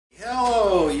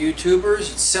YouTubers.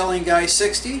 It's Selling Guy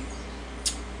 60.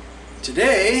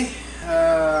 Today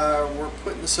we're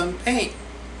putting some paint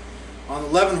on the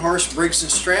 11-horse Briggs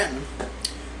 & Stratton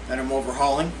that I'm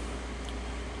overhauling.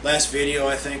 Last video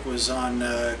I think was on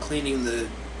cleaning the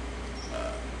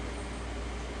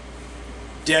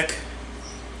deck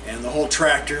and the whole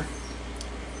tractor,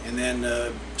 and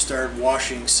then started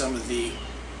washing some of the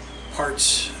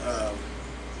parts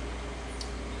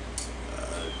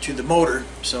to the motor.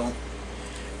 So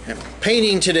I'm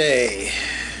painting today.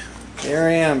 There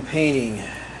I am painting.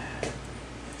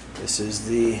 This is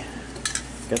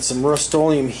got some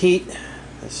Rust-Oleum heat.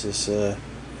 This is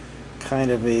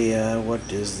kind of a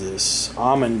what is this,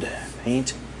 almond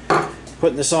paint.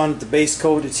 Putting this on the base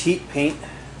coat. It's heat paint.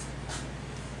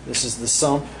 This is the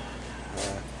sump.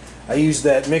 I used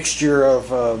that mixture of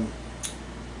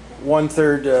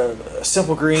 1/3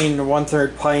 simple green,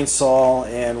 1/3 pine sol,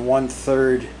 and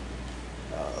 1/3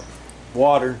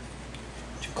 water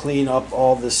to clean up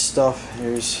all this stuff.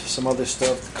 There's some other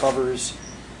stuff, the covers,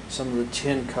 some of the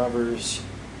tin covers.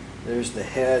 There's the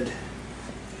head.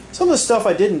 Some of the stuff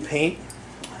I didn't paint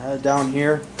down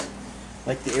here,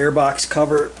 like the airbox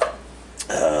cover,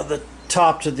 the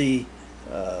top to the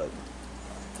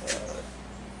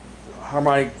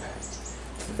harmonic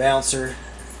balancer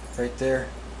right there.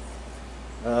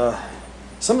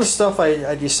 Some of the stuff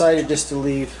I decided just to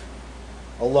leave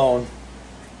alone.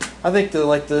 I think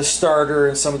the starter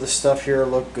and some of the stuff here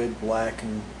look good, black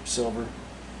and silver.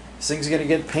 This thing's gonna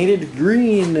get painted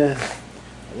green. I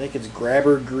think it's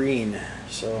grabber green.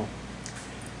 So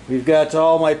we've got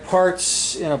all my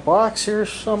parts in a box here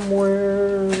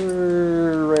somewhere,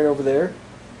 right over there.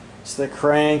 It's the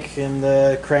crank and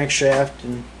the crankshaft,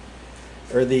 and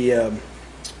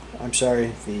I'm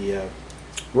sorry, the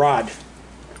rod,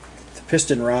 the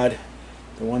piston rod,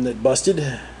 the one that busted.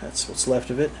 That's what's left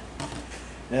of it.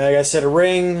 And I got a set of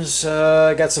rings.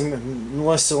 I got some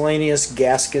miscellaneous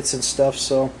gaskets and stuff.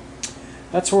 So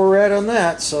that's where we're at on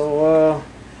that. So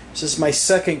this is my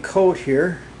second coat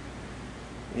here,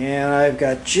 and I've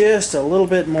got just a little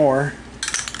bit more.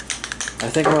 I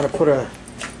think I'm going to put a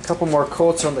couple more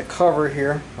coats on the cover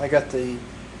here. I got the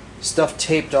stuff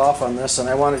taped off on this, and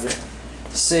I wanted to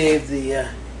save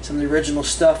some of the original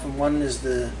stuff, and one is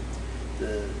the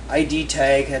ID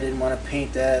tag. I didn't want to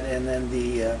paint that, and then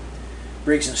the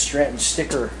Briggs & Stratton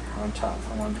sticker on top.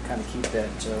 I wanted to kind of keep that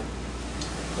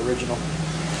original.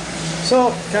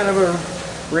 So kind of a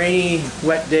rainy,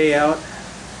 wet day out,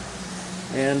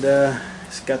 and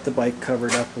it's got the bike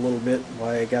covered up a little bit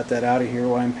while I got that out of here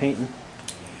while I'm painting.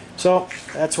 So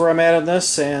that's where I'm at on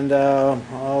this, and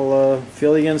I'll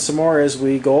fill you in some more as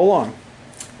we go along.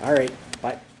 Alright,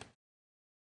 bye.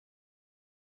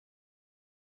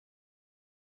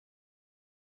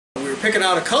 We were picking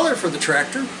out a color for the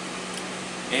tractor,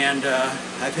 and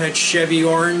I've had Chevy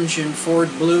orange and Ford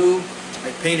blue.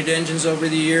 I've painted engines over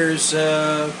the years.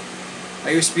 I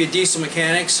used to be a diesel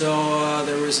mechanic, so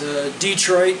there was a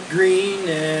Detroit green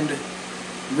and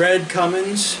red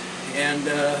Cummins and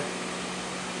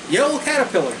yellow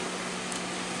Caterpillar.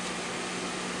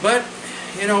 But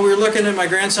you know, we were looking at, my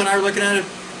grandson and I were looking at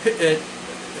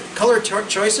color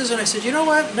choices, and I said, you know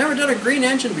what, never done a green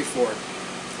engine before.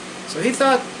 So he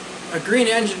thought a green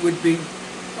engine would be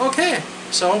okay.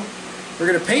 So we're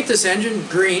going to paint this engine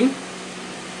green.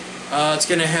 It's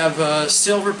going to have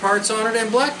silver parts on it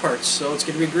and black parts. So it's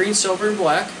going to be green, silver, and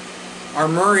black. Our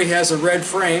Murray has a red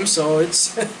frame, so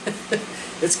it's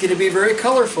it's going to be very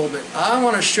colorful. But I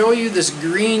want to show you this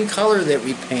green color that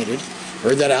we painted,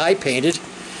 or that I painted.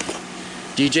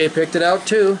 DJ picked it out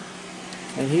too,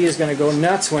 and he is going to go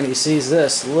nuts when he sees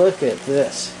this. Look at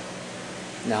this.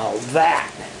 Now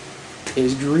that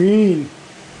is green.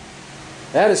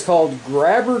 That is called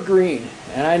grabber green,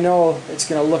 and I know it's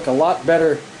going to look a lot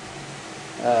better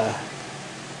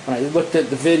when I looked at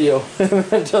the video than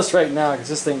it does right now,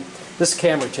 because this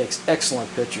camera takes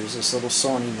excellent pictures, this little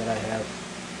Sony that I have.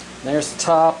 And there's the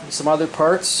top and some other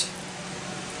parts.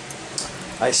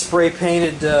 I spray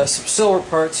painted some silver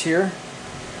parts here.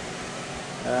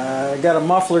 I got a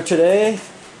muffler today.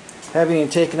 Haven't even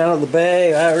taken out of the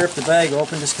bag. I ripped the bag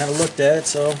open, just kind of looked at it.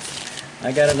 So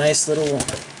I got a nice little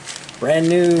brand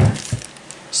new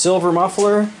silver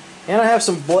muffler, and I have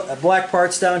some black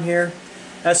parts down here.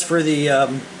 That's for the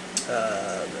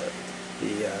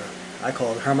I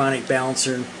call it harmonic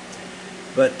balancer.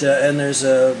 But and there's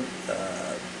a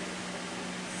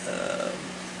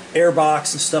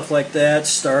airbox and stuff like that,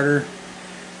 starter,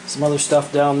 some other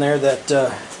stuff down there that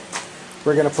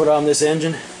we're going to put on this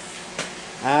engine.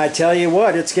 I tell you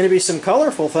what, it's going to be some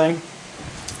colorful thing.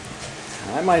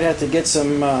 I might have to get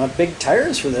some big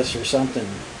tires for this or something.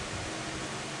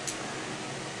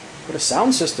 Put a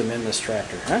sound system in this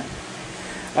tractor, huh?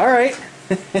 All right.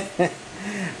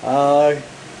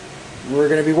 We're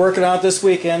going to be working on it this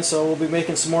weekend, so we'll be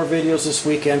making some more videos this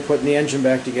weekend, putting the engine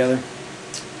back together.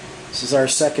 This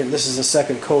is the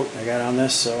second coat I got on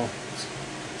this, so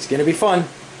it's going to be fun.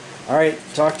 All right,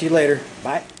 talk to you later.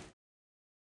 Bye.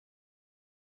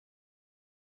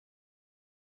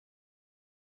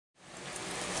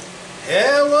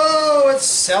 Hello, it's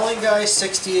Selling Guy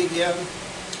 60 again.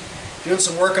 Doing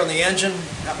some work on the engine.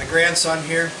 Got my grandson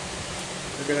here.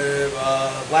 We're going to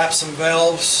lap some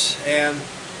valves and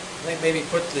I think maybe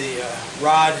put the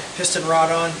piston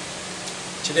rod on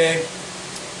today.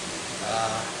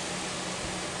 I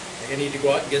think I need to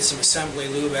go out and get some assembly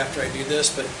lube after I do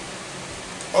this, but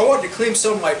I wanted to clean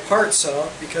some of my parts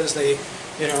out because they,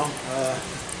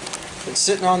 been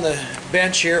sitting on the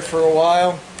bench here for a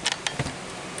while.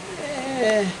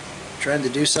 Trying to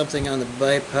do something on the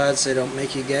bipod so they don't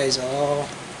make you guys all...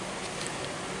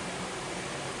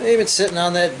 They've been sitting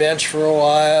on that bench for a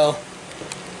while,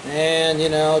 and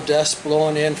dust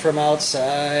blowing in from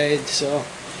outside, so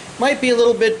might be a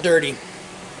little bit dirty.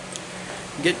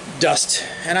 Get dust,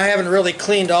 and I haven't really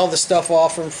cleaned all the stuff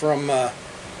off them from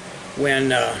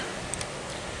when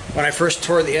I first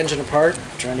tore the engine apart.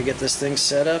 I'm trying to get this thing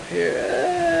set up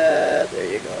here. There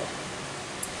you go.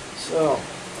 So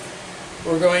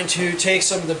we're going to take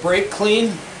some of the brake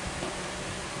clean,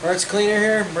 parts cleaner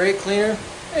here, brake cleaner.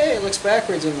 Hey, it looks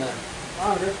backwards in the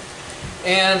monitor.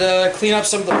 And clean up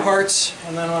some of the parts,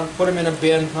 and then I'll put them in a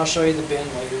bin. I'll show you the bin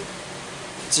later.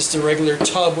 It's just a regular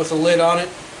tub with a lid on it.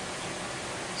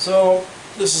 So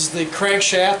this is the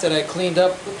crankshaft that I cleaned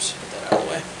up. Oops, put that out of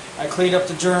the way. I cleaned up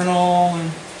the journal,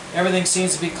 and everything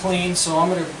seems to be clean. So I'm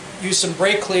going to use some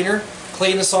brake cleaner,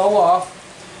 clean this all off,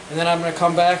 and then I'm going to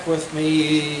come back with my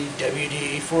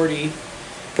WD-40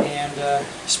 and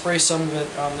spray some of it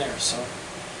on there. So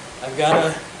I've got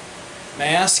a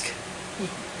mask.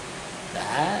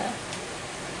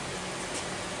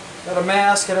 Got a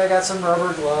mask, and I got some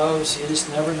rubber gloves. You just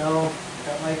never know.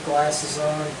 Got my glasses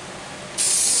on.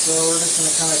 So we're just going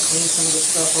to kind of clean some of this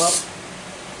stuff up.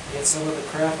 Get some of the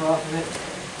crap off of it.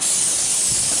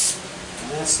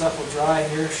 And that stuff will dry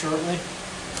here shortly.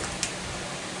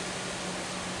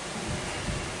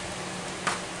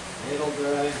 It'll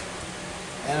dry.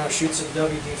 And I'll shoot some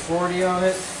WD-40 on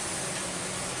it,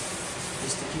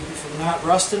 just to keep it from not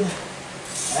rusting.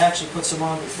 I actually put some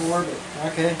on before, but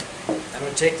okay. I'm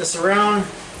going to take this around,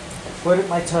 put it in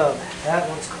my tub. That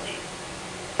one's clean.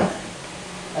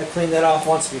 I cleaned that off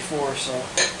once before, so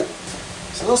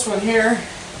this one here,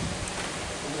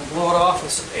 I'm going to blow it off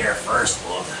with some air first.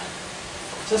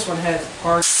 This one had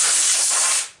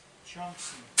parts,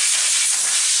 chunks,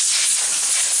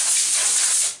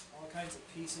 and all kinds of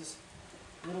pieces,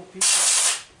 little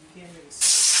pieces you can't even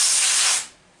see.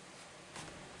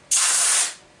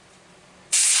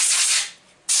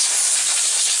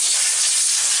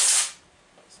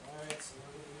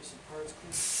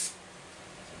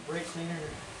 Brake cleaner to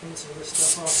clean some of this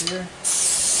stuff off here.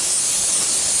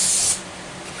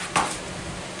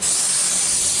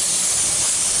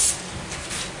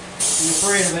 Don't be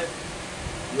afraid of it.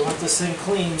 You want this thing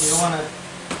clean. You don't want to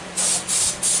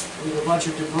leave a bunch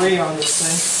of debris on this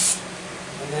thing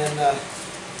and then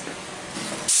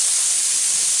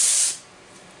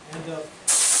end up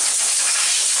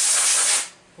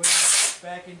putting it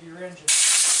back into your engine.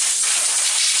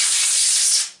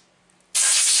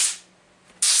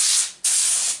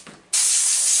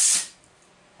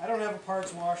 I don't have a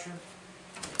parts washer.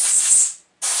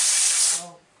 So,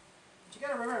 but you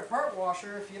gotta remember, a part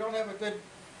washer, if you don't have a good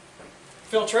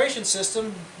filtration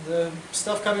system, the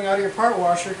stuff coming out of your part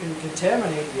washer can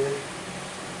contaminate your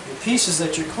pieces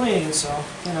that you're cleaning, so,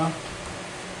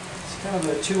 it's kind of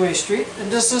a two-way street. And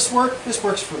does this work? This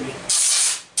works for me.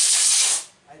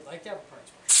 I'd like to have a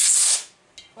parts washer,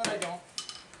 but I don't.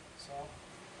 So,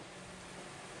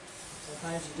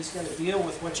 sometimes you just gotta deal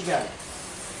with what you got.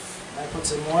 I put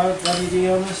some more WD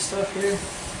on this stuff here.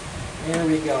 There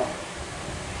we go.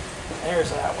 There's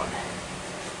that one.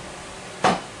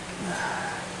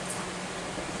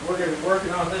 We're going to be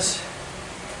working on this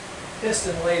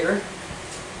piston later.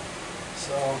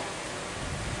 So,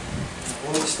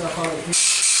 blow the stuff out of here.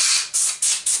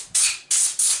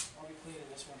 I'll be cleaning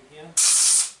this one again.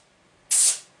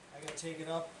 I got to take it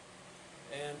up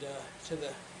and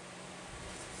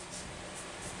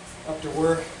up to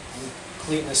work and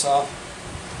clean this off.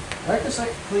 I guess I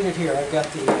can clean it here. I've got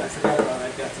the, I forgot about it,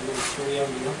 I've got the little 3M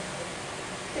deal.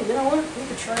 Hey, you know what? We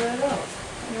could try that out.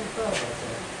 I never thought about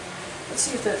that. Let's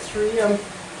see if that 3M,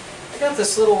 I got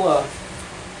this little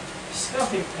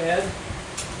scuffing pad.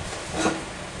 I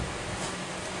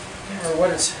can't remember what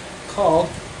it's called.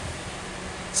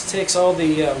 This takes all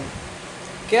the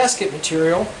gasket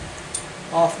material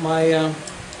off my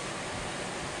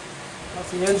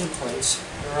off the engine plates,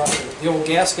 or off the old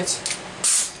gaskets.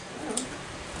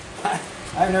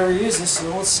 I've never used this, so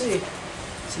let's see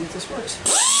if this works.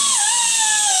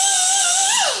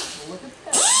 Look at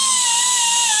that.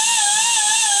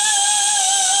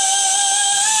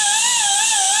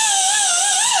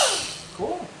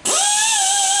 Cool.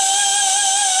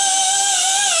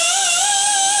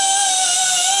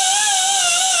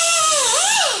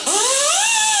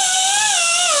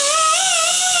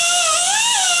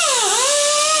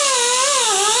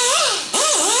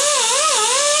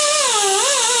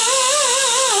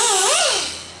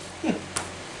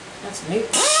 That's neat.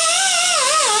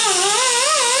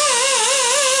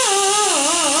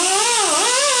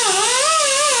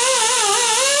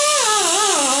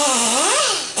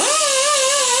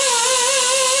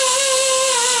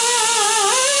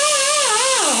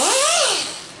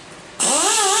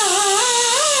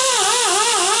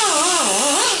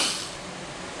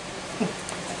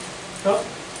 Oh.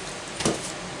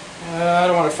 I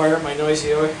don't want to fire up my noisy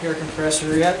air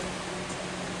compressor yet.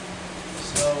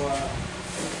 So,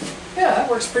 yeah, that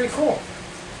works pretty cool.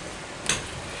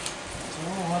 So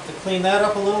I'll have to clean that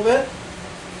up a little bit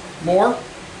more.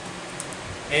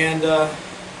 And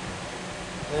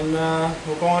then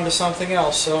we'll go on to something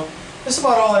else. So this is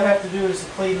about all I have to do is to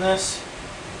clean this.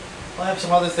 I'll have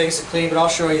some other things to clean, but I'll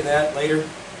show you that later.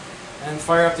 And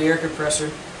fire up the air compressor.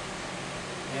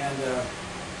 And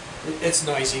it's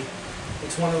noisy.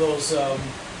 It's one of those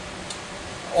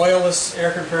oilless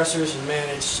air compressors, and man,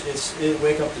 it'll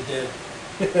wake up the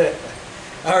dead.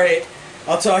 Alright,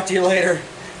 I'll talk to you later.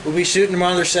 We'll be shooting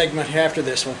another segment after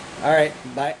this one. Alright,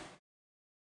 bye.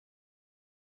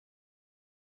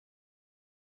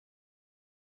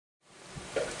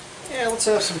 Yeah, let's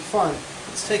have some fun.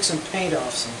 Let's take some paint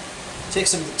off, take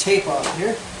some of the tape off here,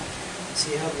 and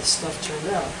see how this stuff turned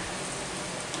out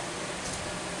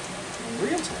in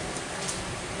real time.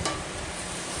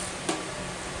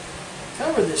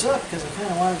 Covered this up because I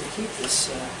kind of wanted to keep this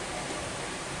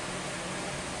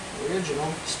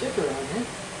original sticker on here.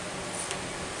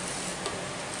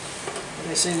 What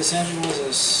did I say this engine was?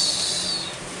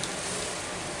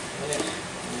 Yeah,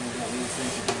 got me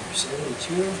thinking here.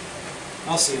 72.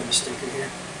 I'll see on the sticker here.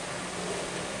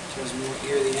 Tells me what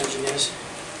year the engine is.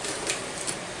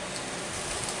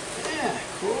 Yeah,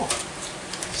 cool.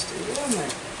 Stay on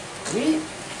there. Neat.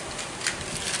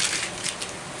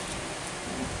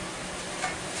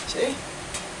 See?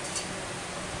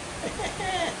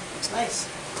 Looks nice.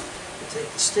 We'll take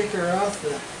the sticker off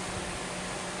the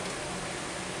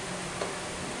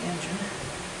engine.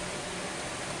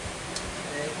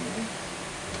 Right here.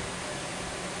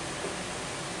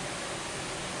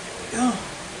 There we go.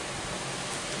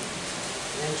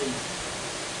 The engine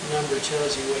number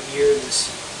tells you what year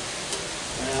this.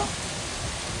 Well,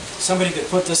 somebody could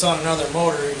put this on another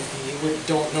motor and you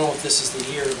don't know if this is the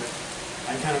year, but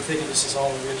I'm kind of thinking this is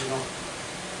all original.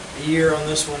 The year on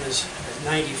this one is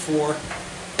 94. I don't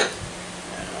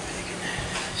know if you can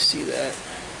see that.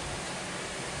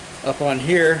 Up on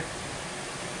here,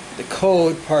 the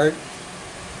code part,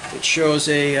 it shows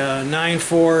a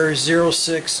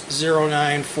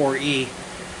 9406094E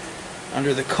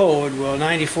under the code. Well,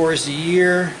 94 is the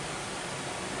year.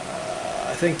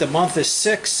 I think the month is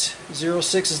 6.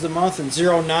 06 is the month, and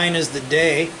 09 is the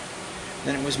day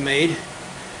that it was made.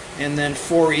 And then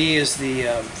 4E is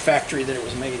the factory that it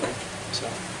was made in. So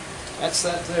that's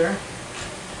that there.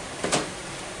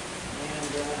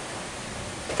 And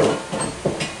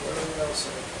what else?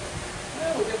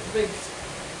 Well, we got the big.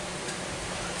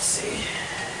 Let's see.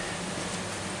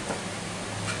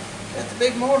 Got the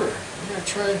big motor. I'm gonna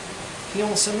try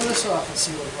peeling some of this off and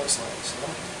see what it looks like. So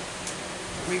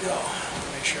here we go.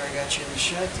 Make sure I got you in the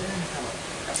shot there. How about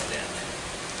up it in?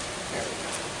 There we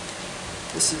go.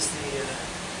 This is the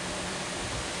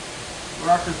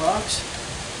rocker box.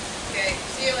 Okay,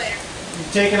 see you later. You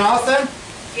taking off then?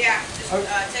 Yeah, just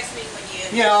text me when you...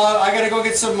 Yeah, I gotta go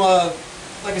get some,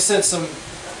 like I said, some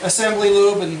assembly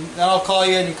lube, and then I'll call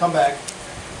you and you come back.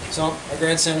 So, my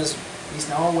grandson he's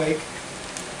now awake.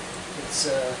 It's,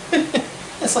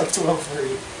 it's like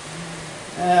 12:30.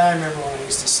 I remember when I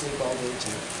used to sleep all day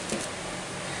too.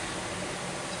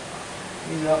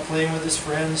 He's out playing with his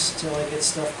friends till I get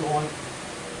stuff going.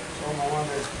 So I'm on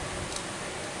there.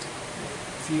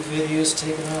 A few videos,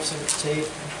 taking off some tape.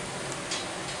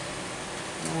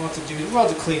 We'll have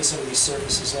to clean some of these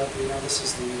surfaces up. You know, this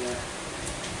is the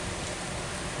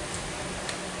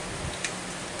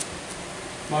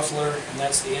muffler, and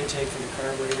that's the intake for the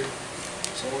carburetor.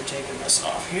 So we're taking this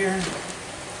off here.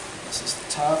 This is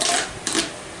the top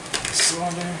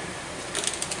cylinder.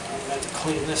 I'm going to have to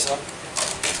clean this up.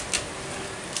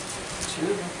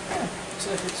 Looks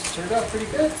like it's turned out pretty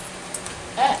good.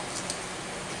 Ah.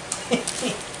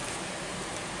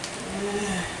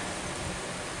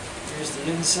 Here's the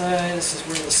inside. This is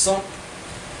where the sump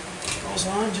goes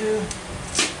on to.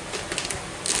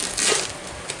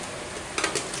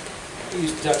 I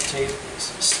use duct tape. It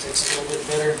sticks a little bit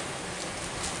better.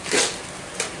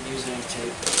 Use any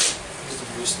tape. Use the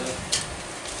blue stuff.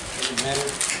 Doesn't matter.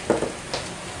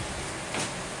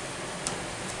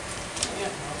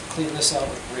 Yeah, I'll clean this out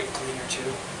with brake cleaner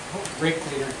too. Oh, brake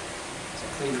cleaner. So I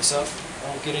clean this up.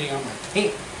 I don't get any on my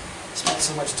paint. I spent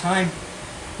so much time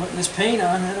putting this paint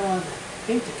on. I don't want the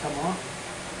paint to come off.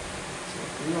 So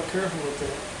be real careful with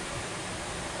the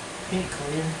paint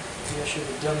cleaner. Maybe I should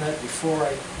have done that before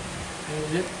I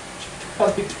painted it.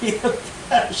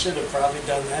 I should have probably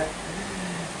done that.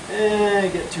 I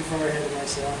get too far ahead of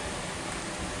myself.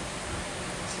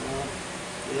 So,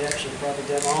 yeah, I should have probably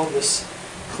done all this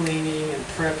cleaning and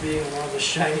prepping and all this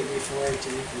shining before I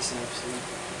take this up. So,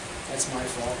 that's my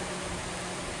fault.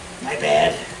 My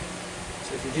bad.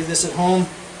 So if you do this at home,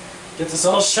 get this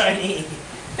all shiny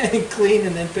and clean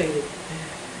and then paint it.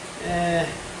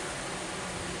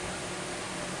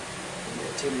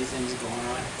 Got too many things going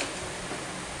on.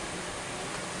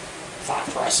 Thought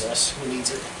process. Who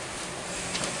needs it?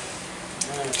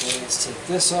 Okay, let's take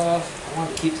this off. I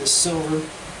wanted to keep this silver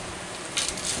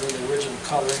for the original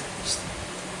color. So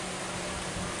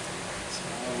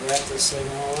I'll wrap this thing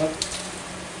all up.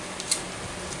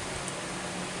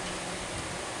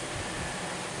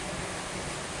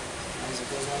 As it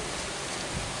goes on.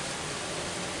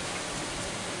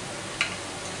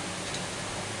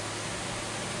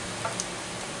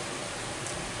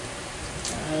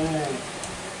 Alright.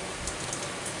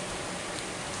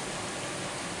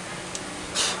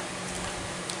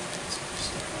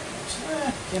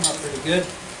 Came out pretty good. I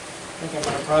think I'm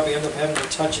going to probably end up having to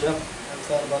touch it up. I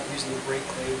thought about using the brake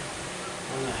clean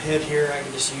on the head here. I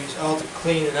can just use, I'll have to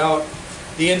clean it out,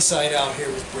 the inside out here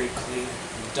with brake clean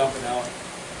and dump it out.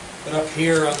 But up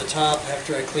here on the top,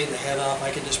 after I clean the head off,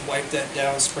 I can just wipe that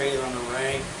down, spray it on a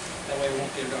rag. That way I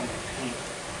won't get it on my paint.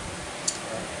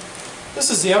 This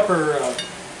is the upper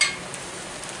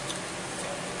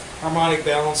harmonic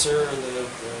balancer,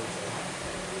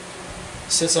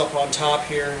 sits up on top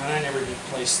here, and I never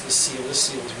replaced this seal. This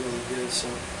seal is really good, so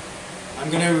I'm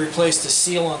going to replace the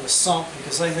seal on the sump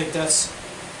because I think that's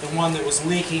the one that was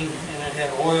leaking and it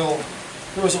had oil.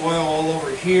 There was oil all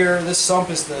over here. This sump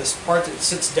is the part that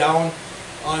sits down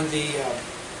on the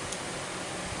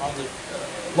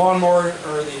lawnmower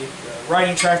or the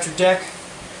riding tractor deck,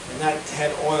 and that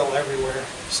had oil everywhere.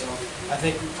 So I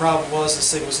think the problem was this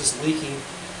thing was just leaking.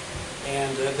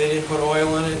 And they didn't put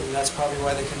oil in it, and that's probably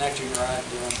why the connecting rod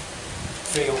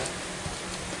failed.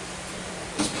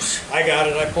 I got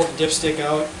it. I pulled the dipstick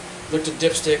out, looked at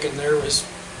dipstick, and there was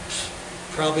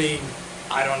probably,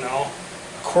 I don't know,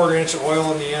 a quarter-inch of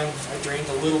oil in the end. I drained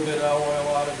a little bit of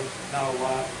oil out of it, not a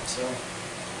lot. So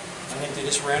I think they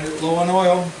just ran it low on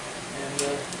oil.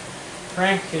 And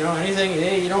crank, you know, anything,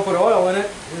 hey, you don't put oil in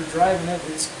it, you're driving it,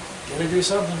 it's going to do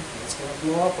something. It's going to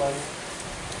blow up on you.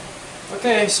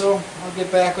 Okay, so I'll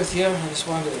get back with you. I just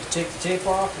wanted to take the tape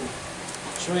off and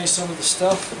show you some of the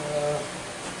stuff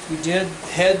we did.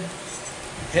 Head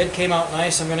came out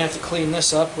nice. I'm going to have to clean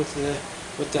this up with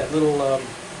that little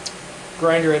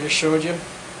grinder I just showed you.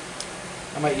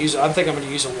 I think I'm going to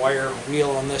use a wire wheel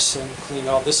on this and clean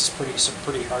all. This is some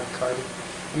pretty hard carbon.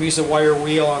 I'm going to use a wire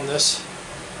wheel on this.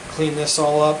 Clean this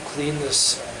all up. Clean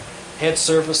this head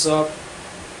surface up.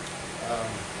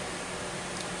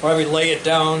 Probably lay it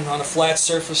down on a flat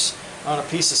surface on a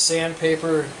piece of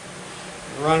sandpaper,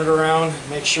 run it around,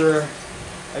 make sure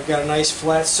I've got a nice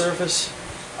flat surface.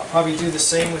 I'll probably do the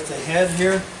same with the head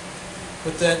here.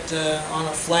 Put that on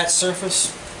a flat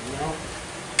surface, you know,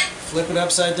 flip it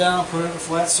upside down, put it on a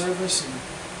flat surface, and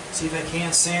see if I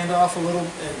can sand off a little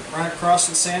and run it across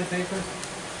the sandpaper.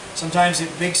 Sometimes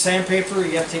with big sandpaper,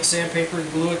 you have to take sandpaper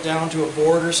and glue it down to a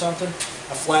board or something,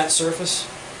 a flat surface.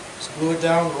 Just glue it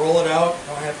down, roll it out,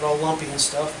 don't have it all lumpy and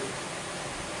stuff,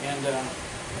 and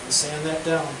sand that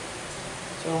down.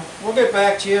 So we'll get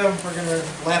back to you. We're going to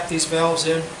lap these valves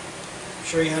in,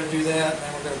 show you how to do that, and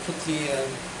then we're going to put the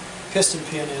piston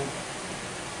pin in,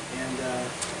 and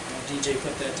DJ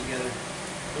put that together.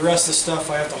 The rest of the stuff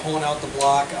I have to hone out the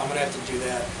block. I'm going to have to do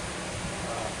that.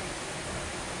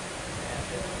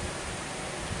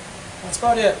 That's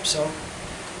about it. So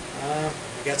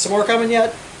we got some more coming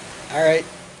yet. All right.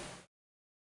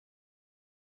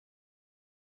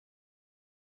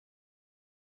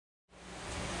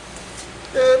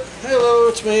 Good.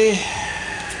 it's me.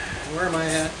 Where am I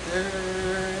at? There.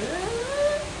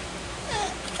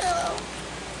 Hello.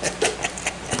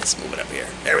 Let's move it up here.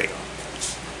 There we go.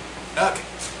 Okay.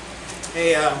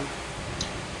 Hey,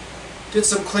 did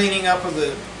some cleaning up of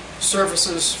the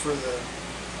surfaces for the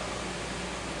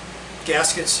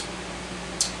gaskets.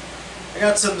 I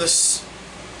got some of this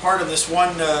part of this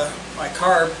one my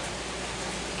carb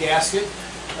gasket,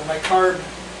 or my carb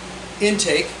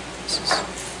intake. This is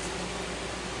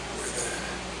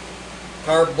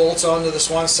where the carb bolts onto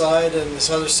this one side and this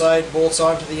other side bolts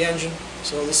onto the engine.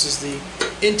 So this is the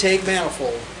intake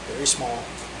manifold, very small.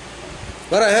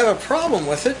 But I have a problem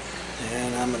with it,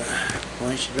 and I'm going to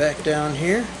point you back down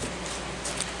here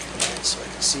so I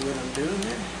can see what I'm doing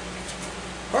there.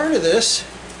 Part of this,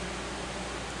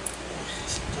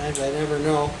 sometimes I never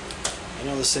know. I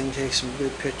know this thing takes some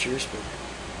good pictures, but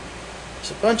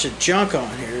there's a bunch of junk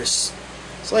on here. It's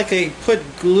like they put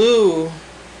glue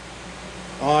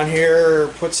on here, or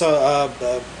put some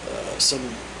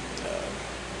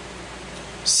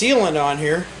sealant on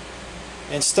here,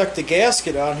 and stuck the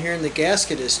gasket on here, and the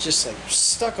gasket is just like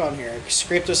stuck on here. I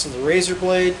scraped this with a razor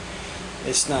blade.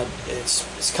 It's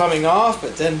coming off,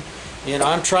 but then, you know,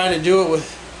 I'm trying to do it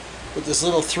with this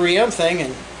little 3M thing,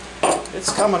 and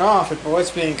it's coming off, and boy, it's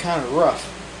being kind of rough.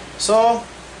 So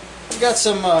I've got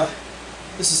some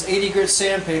this is 80 grit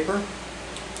sandpaper,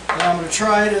 and I'm going to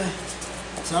try to,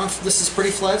 this is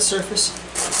pretty flat surface,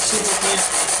 see if I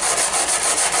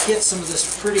can't get some of this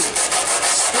pretty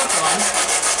stuff on.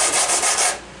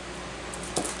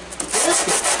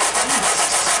 Gasket.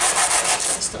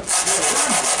 This stuff's really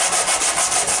warm.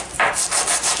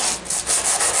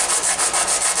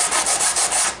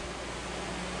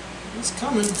 It's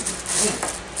coming. Man.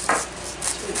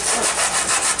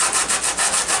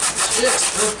 It's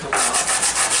still coming out.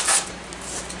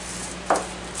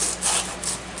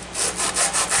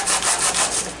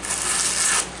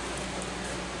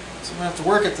 So I'm going to have to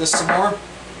work at this some more.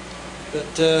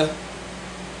 But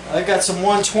I've got some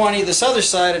 120. This other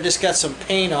side, I just got some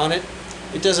paint on it.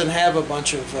 It doesn't have a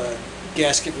bunch of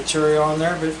gasket material on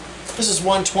there, but this is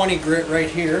 120 grit right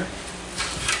here.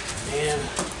 And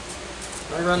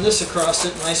I run this across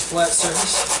it, nice flat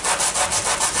surface.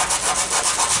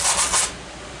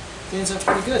 Cleans up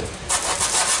pretty good.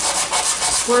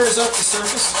 Squares up the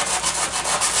surface.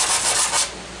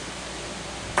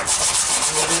 A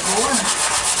little bit more.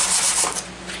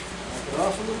 Knock it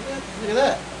off a little bit. Look at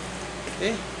that.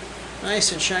 Okay,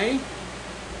 nice and shiny.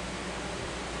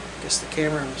 I guess the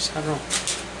camera was, I don't know,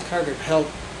 it's hard to help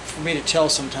for me to tell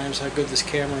sometimes how good this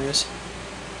camera is.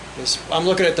 Because I'm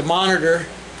looking at the monitor.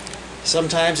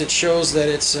 Sometimes it shows that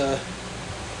it's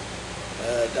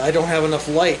I don't have enough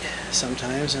light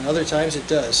sometimes, and other times it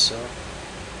does. So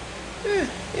there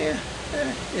you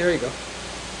go.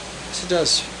 Yes, it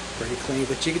does pretty clean,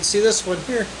 but you can see this one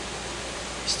here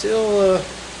still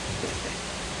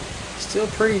still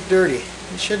pretty dirty.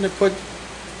 You shouldn't have put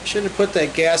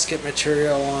that gasket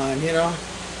material on, you know.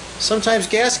 Sometimes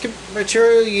gasket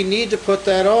material, you need to put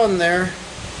that on there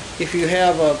if you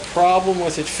have a problem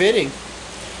with it fitting.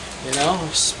 You know,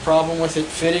 a problem with it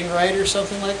fitting right or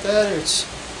something like that. Or it's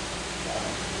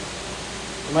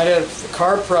you might have a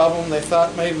carb problem. They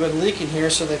thought may have been leaking here,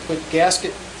 so they put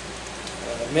gasket,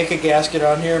 make a gasket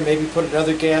on here, maybe put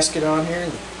another gasket on here.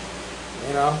 And,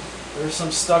 you know, there's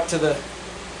some stuck to the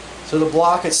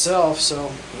block itself.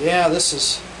 So yeah, this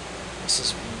is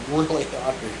really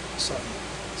ugly something.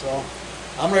 So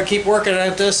I'm gonna keep working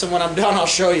at this, and when I'm done, I'll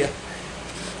show you.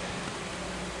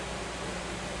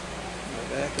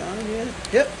 Back on yet?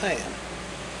 Yep, I am.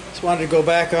 Just wanted to go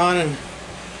back on, and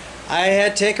I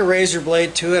had to take a razor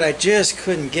blade to it. I just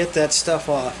couldn't get that stuff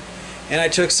off. And I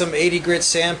took some 80 grit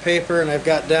sandpaper, and I've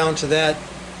got down to that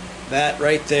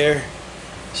right there.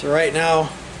 So right now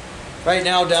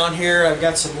down here I've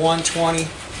got some 120,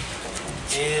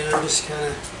 and I'm just kind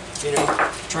of, you know,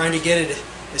 trying to get it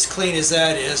as clean as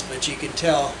that is, but you can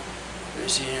tell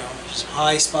there's, you know, some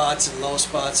high spots and low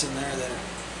spots in there that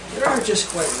aren't just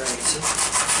quite right. See?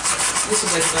 This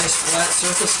is like a nice flat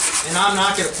surface, and I'm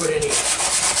not going to put any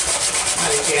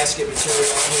kind of gasket material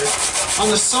on here. On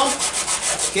the sump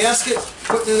gasket,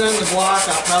 putting it on the block,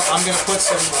 I'm going to put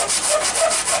some.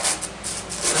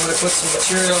 I'm going to put some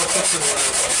material, put some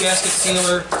gasket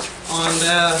sealer on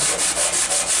the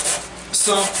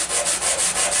sump.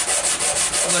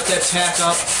 Let that tack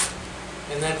up,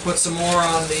 and then put some more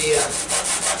on the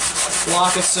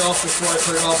block itself before I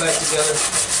put it all back together.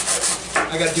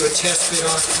 I got to do a test fit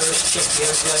on it first, check the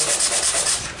inside.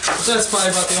 But that's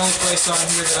probably about the only place on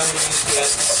here that I'm going to use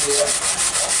gasket sealer.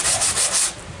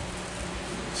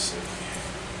 Let's see.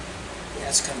 Yeah,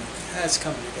 it's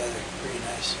coming together pretty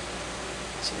nice.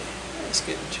 See, it's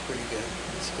getting pretty good.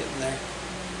 It's getting there.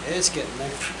 It's getting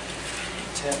there.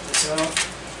 Tap this out.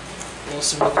 Blow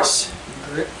some of this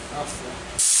grit off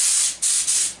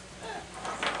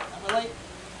the light.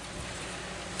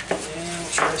 And we'll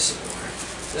try some more.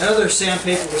 The other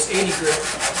sandpaper was 80 grit.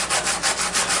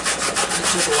 I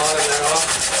took a lot of that off.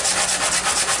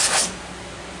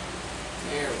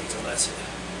 There we go, that's it.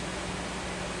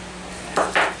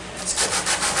 That's good.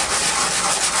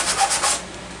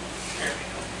 There we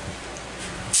go.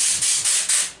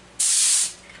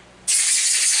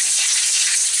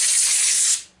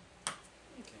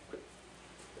 Okay.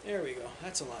 There we go,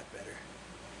 that's a lot better.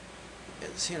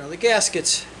 It's, you know, the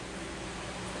gaskets,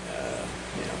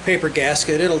 you know, paper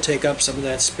gasket, it'll take up some of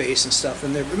that space and stuff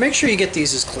in there, but make sure you get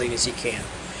these as clean as you can.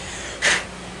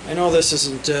 I know this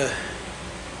isn't,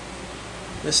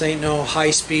 this ain't no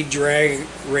high-speed drag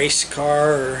race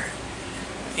car or,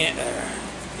 you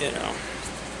know,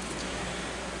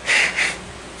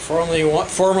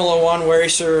 Formula One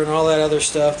racer and all that other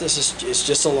stuff. This is it's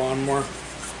just a lawnmower.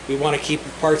 We want to keep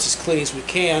the parts as clean as we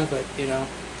can, but you know,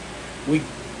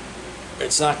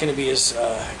 it's not going to be as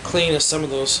clean as some of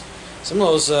those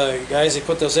guys. They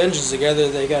put those engines together.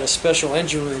 They got a special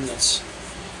engine room that's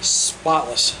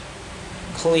spotless,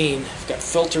 clean. Got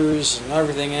filters and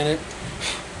everything in it.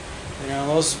 You know,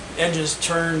 those engines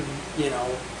turn, you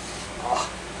know,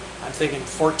 I'm thinking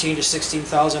 14 to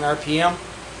 16,000 RPM.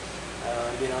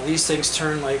 You know, these things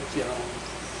turn like, you know,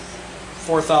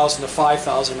 4,000 to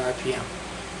 5,000 RPM.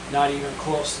 Not even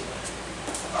close to the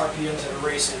RPMs that a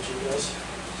race engine does.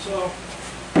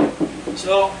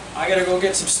 So I gotta go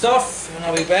get some stuff, and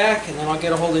I'll be back, and then I'll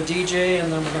get a hold of DJ,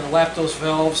 and then we're gonna lap those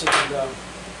valves and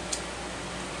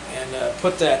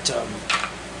put that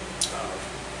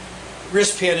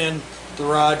wrist pin in the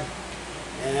rod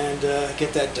and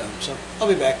get that done. So I'll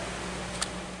be back.